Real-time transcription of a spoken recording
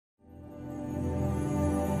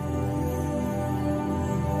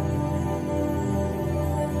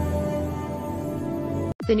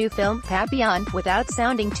The new film, Papillon, without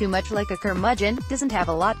sounding too much like a curmudgeon, doesn't have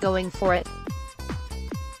a lot going for it.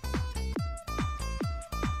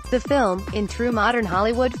 The film, in true modern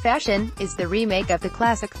Hollywood fashion, is the remake of the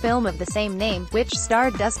classic film of the same name, which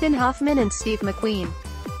starred Dustin Hoffman and Steve McQueen.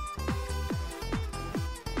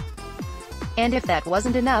 And if that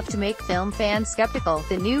wasn't enough to make film fans skeptical,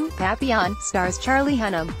 the new Papillon stars Charlie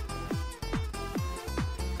Hunnam.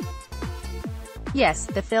 Yes,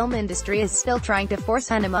 the film industry is still trying to force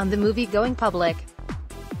Hunnam on the movie-going public.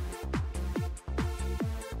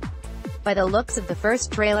 By the looks of the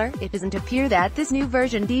first trailer, it doesn't appear that this new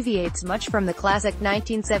version deviates much from the classic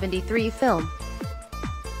 1973 film.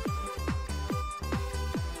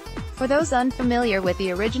 For those unfamiliar with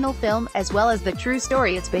the original film, as well as the true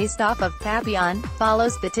story it's based off of, Papillon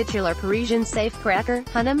follows the titular Parisian safecracker,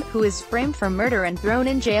 Hunnam, who is framed for murder and thrown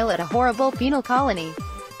in jail at a horrible penal colony.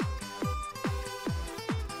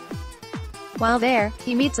 While there,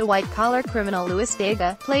 he meets a white-collar criminal Louis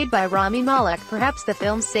Daga, played by Rami Malek, perhaps the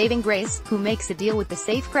film's saving grace, who makes a deal with the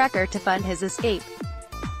safecracker to fund his escape.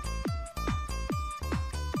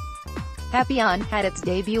 Papillon had its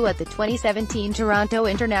debut at the 2017 Toronto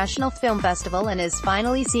International Film Festival and is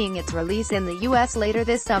finally seeing its release in the US later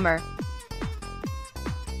this summer.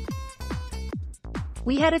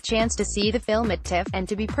 We had a chance to see the film at TIFF, and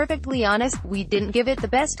to be perfectly honest, we didn't give it the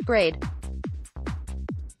best grade.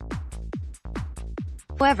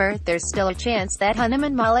 However, there's still a chance that Hunnam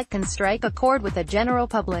and Malek can strike a chord with the general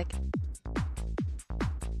public.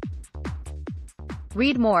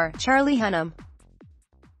 Read more. Charlie Hunnam.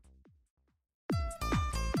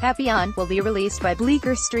 Papillon will be released by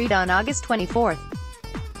Bleecker Street on August 24th.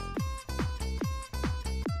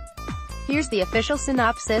 Here's the official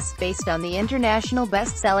synopsis. Based on the international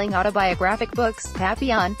best-selling autobiographic books,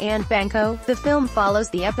 Papillon and Banco, the film follows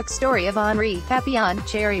the epic story of Henri Papillon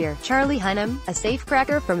Charrier, Charlie Hunnam, a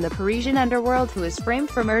safecracker from the Parisian underworld who is framed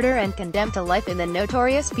for murder and condemned to life in the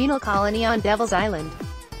notorious penal colony on Devil's Island.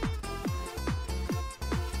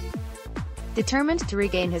 Determined to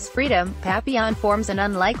regain his freedom, Papillon forms an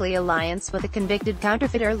unlikely alliance with a convicted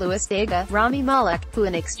counterfeiter Louis Daga, Rami Malek, who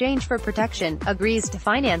in exchange for protection, agrees to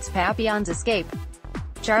finance Papillon's escape.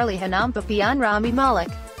 Charlie Hunnam, Papillon, Rami Malek.